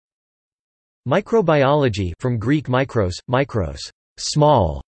Microbiology, from Greek mikros, mikros,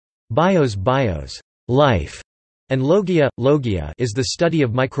 small, bios, bios, life, and logia, logia, is the study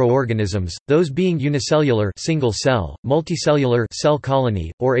of microorganisms, those being unicellular, single cell, multicellular, cell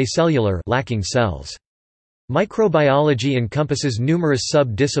colony, or acellular, lacking cells. Microbiology encompasses numerous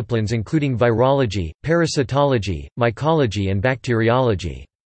sub-disciplines including virology, parasitology, mycology and bacteriology.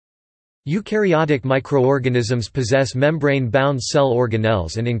 Eukaryotic microorganisms possess membrane-bound cell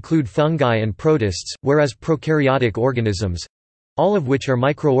organelles and include fungi and protists, whereas prokaryotic organisms—all of which are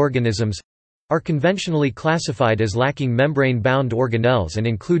microorganisms—are conventionally classified as lacking membrane-bound organelles and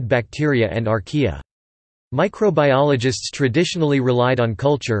include bacteria and archaea. Microbiologists traditionally relied on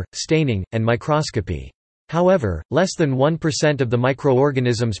culture, staining, and microscopy. However, less than 1% of the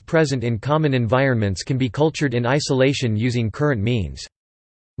microorganisms present in common environments can be cultured in isolation using current means.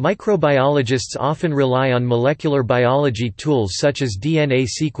 Microbiologists often rely on molecular biology tools such as DNA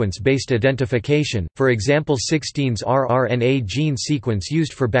sequence-based identification, for example 16's rRNA gene sequence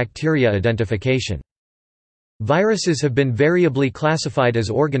used for bacteria identification. Viruses have been variably classified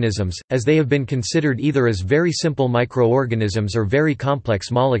as organisms, as they have been considered either as very simple microorganisms or very complex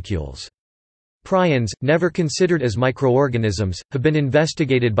molecules. Prions, never considered as microorganisms, have been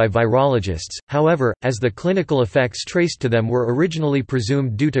investigated by virologists, however, as the clinical effects traced to them were originally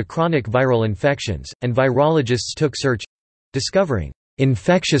presumed due to chronic viral infections, and virologists took search—discovering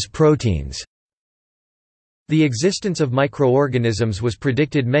infectious proteins. The existence of microorganisms was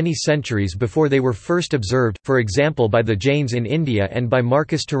predicted many centuries before they were first observed, for example by the Jains in India and by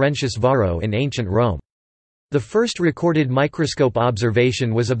Marcus Terentius Varro in ancient Rome. The first recorded microscope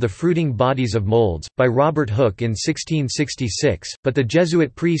observation was of the fruiting bodies of molds, by Robert Hooke in 1666, but the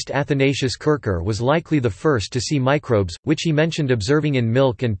Jesuit priest Athanasius Kircher was likely the first to see microbes, which he mentioned observing in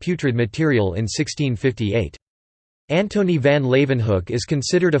milk and putrid material in 1658. Antony van Leeuwenhoek is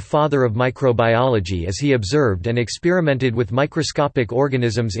considered a father of microbiology as he observed and experimented with microscopic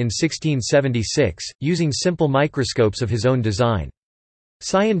organisms in 1676, using simple microscopes of his own design.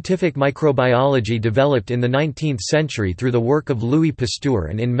 Scientific microbiology developed in the 19th century through the work of Louis Pasteur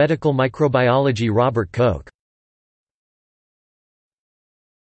and in medical microbiology Robert Koch.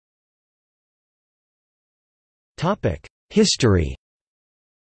 History.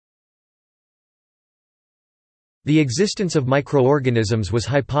 The existence of microorganisms was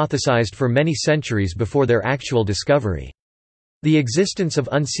hypothesized for many centuries before their actual discovery. The existence of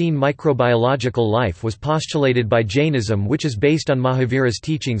unseen microbiological life was postulated by Jainism, which is based on Mahavira's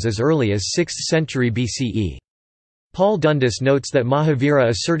teachings as early as 6th century BCE. Paul Dundas notes that Mahavira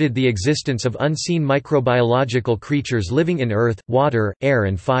asserted the existence of unseen microbiological creatures living in earth, water, air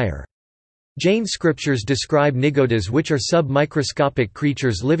and fire. Jain scriptures describe nigodas, which are sub-microscopic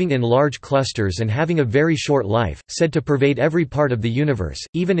creatures living in large clusters and having a very short life, said to pervade every part of the universe,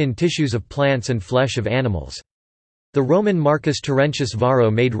 even in tissues of plants and flesh of animals. The Roman Marcus Terentius Varro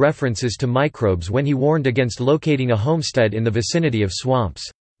made references to microbes when he warned against locating a homestead in the vicinity of swamps,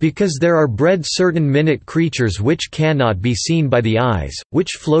 "because there are bred certain minute creatures which cannot be seen by the eyes,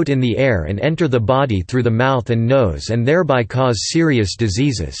 which float in the air and enter the body through the mouth and nose and thereby cause serious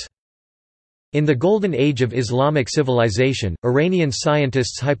diseases." In the Golden Age of Islamic civilization, Iranian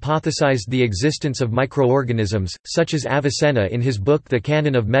scientists hypothesized the existence of microorganisms, such as Avicenna in his book The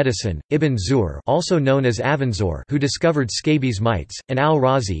Canon of Medicine, Ibn Zur, also known as Avenzoar, who discovered scabies mites, and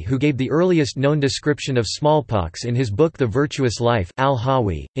al-Razi, who gave the earliest known description of smallpox in his book The Virtuous Life,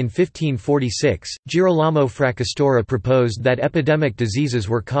 al-Hawi. In 1546, Girolamo Fracastora proposed that epidemic diseases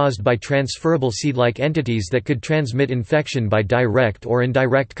were caused by transferable seed-like entities that could transmit infection by direct or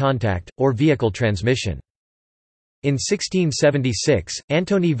indirect contact, or via transmission. In 1676,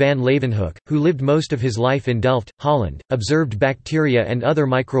 Antony van Leeuwenhoek, who lived most of his life in Delft, Holland, observed bacteria and other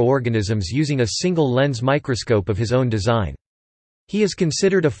microorganisms using a single lens microscope of his own design. He is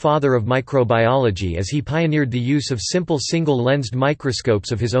considered a father of microbiology as he pioneered the use of simple single-lensed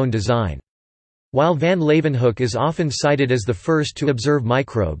microscopes of his own design. While van Leeuwenhoek is often cited as the first to observe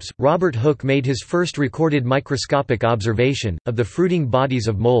microbes, Robert Hooke made his first recorded microscopic observation, of the fruiting bodies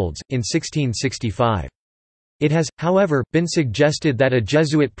of molds, in 1665. It has, however, been suggested that a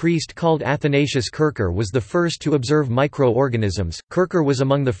Jesuit priest called Athanasius Kircher was the first to observe microorganisms. Kircher was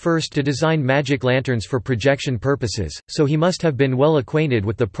among the first to design magic lanterns for projection purposes, so he must have been well acquainted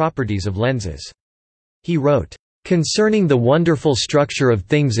with the properties of lenses. He wrote, "Concerning the wonderful structure of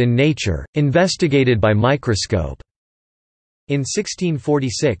things in nature, investigated by microscope," in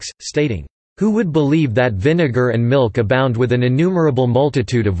 1646, stating, "Who would believe that vinegar and milk abound with an innumerable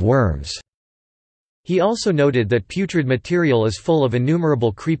multitude of worms?" He also noted that putrid material is full of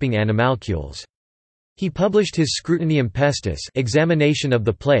innumerable creeping animalcules. He published his Scrutinium Pestis, Examination of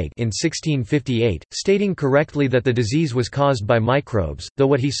the Plague, in 1658, stating correctly that the disease was caused by microbes, though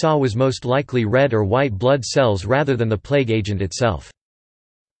what he saw was most likely red or white blood cells rather than the plague agent itself.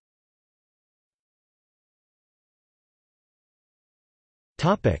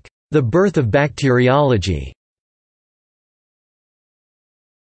 The birth of bacteriology.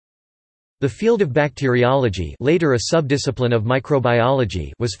 The field of bacteriology, later a subdiscipline of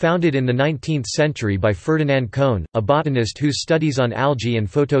microbiology, was founded in the 19th century by Ferdinand Kohn, a botanist whose studies on algae and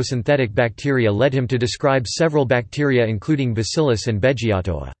photosynthetic bacteria led him to describe several bacteria including Bacillus and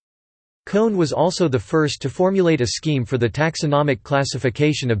Beggiatoa. Kohn was also the first to formulate a scheme for the taxonomic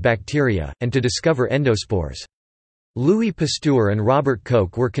classification of bacteria, and to discover endospores. Louis Pasteur and Robert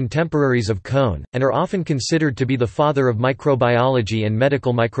Koch were contemporaries of Kohn, and are often considered to be the father of microbiology and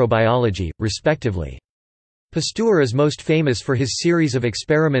medical microbiology, respectively. Pasteur is most famous for his series of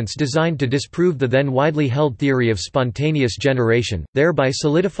experiments designed to disprove the then widely held theory of spontaneous generation, thereby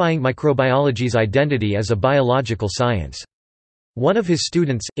solidifying microbiology's identity as a biological science. One of his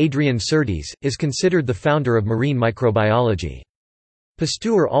students, Adrien Surtees, is considered the founder of marine microbiology.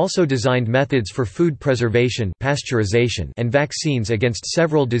 Pasteur also designed methods for food preservation, pasteurization, and vaccines against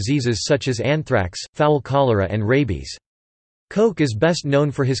several diseases such as anthrax, fowl cholera and rabies. Koch is best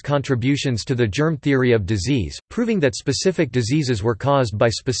known for his contributions to the germ theory of disease, proving that specific diseases were caused by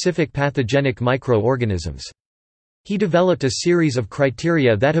specific pathogenic microorganisms. He developed a series of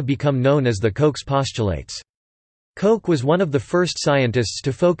criteria that have become known as the Koch's postulates. Koch was one of the first scientists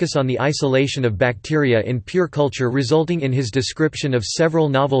to focus on the isolation of bacteria in pure culture, resulting in his description of several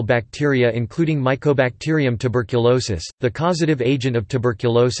novel bacteria including Mycobacterium tuberculosis, the causative agent of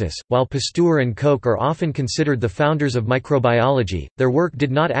tuberculosis. While Pasteur and Koch are often considered the founders of microbiology, their work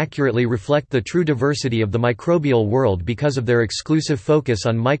did not accurately reflect the true diversity of the microbial world because of their exclusive focus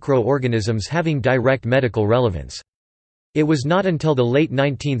on microorganisms having direct medical relevance. It was not until the late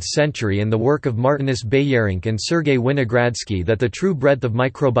 19th century and the work of Martinus Beijerinck and Sergei Winogradsky that the true breadth of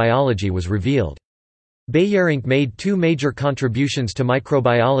microbiology was revealed. Beijerinck made two major contributions to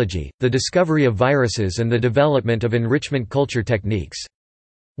microbiology, the discovery of viruses and the development of enrichment culture techniques.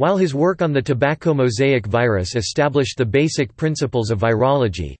 While his work on the tobacco mosaic virus established the basic principles of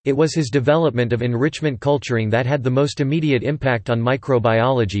virology, it was his development of enrichment culturing that had the most immediate impact on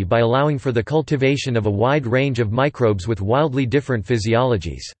microbiology by allowing for the cultivation of a wide range of microbes with wildly different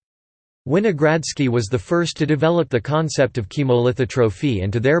physiologies. Winogradsky was the first to develop the concept of chemolithotrophy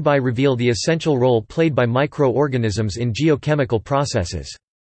and to thereby reveal the essential role played by microorganisms in geochemical processes.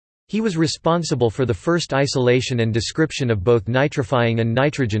 He was responsible for the first isolation and description of both nitrifying and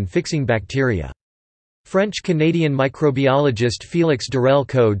nitrogen-fixing bacteria. French-Canadian microbiologist Félix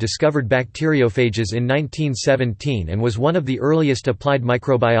Durel-Coe discovered bacteriophages in 1917 and was one of the earliest applied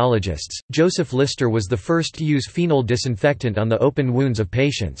microbiologists. Joseph Lister was the first to use phenol disinfectant on the open wounds of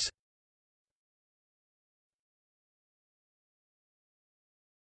patients.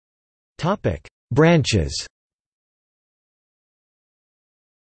 Branches.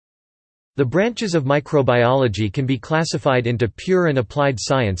 The branches of microbiology can be classified into pure and applied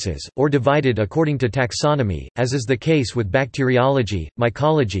sciences, or divided according to taxonomy, as is the case with bacteriology,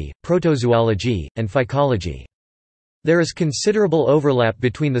 mycology, protozoology, and phycology. There is considerable overlap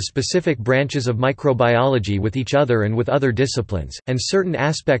between the specific branches of microbiology with each other and with other disciplines, and certain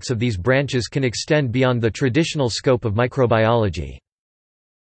aspects of these branches can extend beyond the traditional scope of microbiology.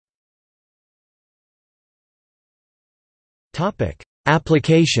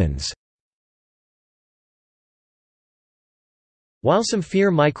 Applications. While some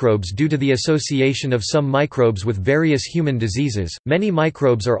fear microbes due to the association of some microbes with various human diseases, many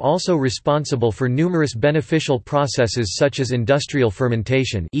microbes are also responsible for numerous beneficial processes such as industrial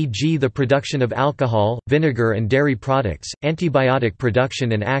fermentation, e.g. the production of alcohol, vinegar and dairy products, antibiotic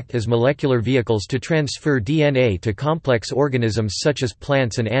production, and act as molecular vehicles to transfer DNA to complex organisms such as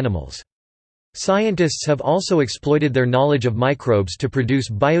plants and animals. Scientists have also exploited their knowledge of microbes to produce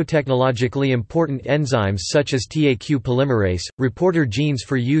biotechnologically important enzymes such as TAQ polymerase, reporter genes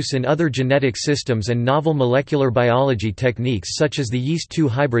for use in other genetic systems, and novel molecular biology techniques such as the yeast-2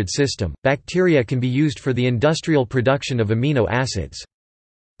 hybrid system. Bacteria can be used for the industrial production of amino acids.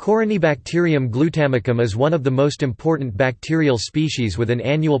 Corynebacterium glutamicum is one of the most important bacterial species with an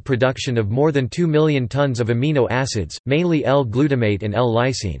annual production of more than 2 million tons of amino acids, mainly L-glutamate and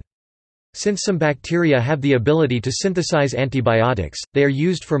L-lysine. Since some bacteria have the ability to synthesize antibiotics, they are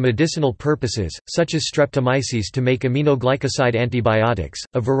used for medicinal purposes, such as streptomyces to make aminoglycoside antibiotics.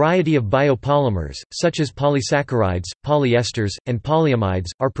 A variety of biopolymers, such as polysaccharides, polyesters, and polyamides,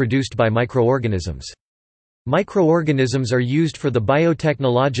 are produced by microorganisms. Microorganisms are used for the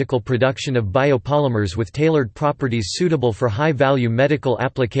biotechnological production of biopolymers with tailored properties suitable for high-value medical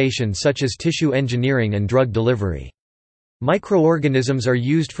applications such as tissue engineering and drug delivery. Microorganisms are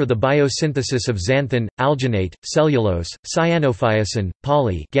used for the biosynthesis of xanthan, alginate, cellulose, cyanophyacin,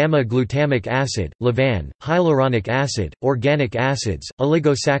 poly gamma-glutamic acid, levain, hyaluronic acid, organic acids,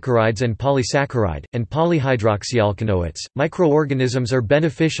 oligosaccharides and polysaccharide, and polyhydroxyalkanoates. Microorganisms are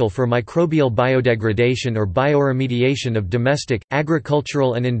beneficial for microbial biodegradation or bioremediation of domestic,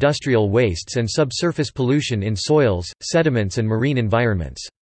 agricultural and industrial wastes and subsurface pollution in soils, sediments and marine environments.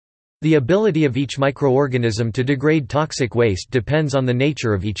 The ability of each microorganism to degrade toxic waste depends on the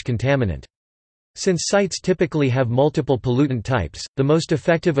nature of each contaminant. Since sites typically have multiple pollutant types, the most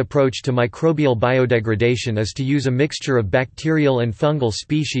effective approach to microbial biodegradation is to use a mixture of bacterial and fungal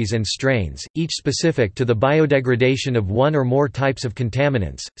species and strains, each specific to the biodegradation of one or more types of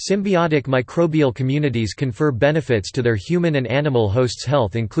contaminants. Symbiotic microbial communities confer benefits to their human and animal hosts'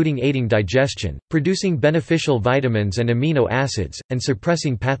 health, including aiding digestion, producing beneficial vitamins and amino acids, and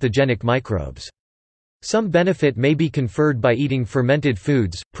suppressing pathogenic microbes. Some benefit may be conferred by eating fermented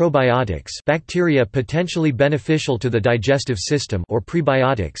foods, probiotics, bacteria potentially beneficial to the digestive system, or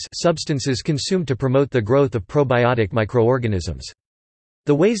prebiotics, substances consumed to promote the growth of probiotic microorganisms.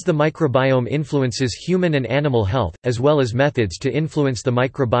 The ways the microbiome influences human and animal health, as well as methods to influence the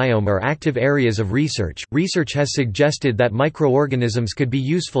microbiome, are active areas of research. Research has suggested that microorganisms could be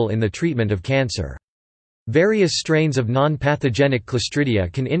useful in the treatment of cancer. Various strains of non-pathogenic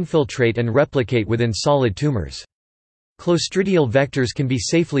Clostridia can infiltrate and replicate within solid tumors. Clostridial vectors can be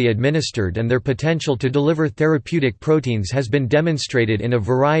safely administered, and their potential to deliver therapeutic proteins has been demonstrated in a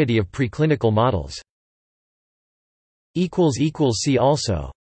variety of preclinical models. See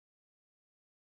also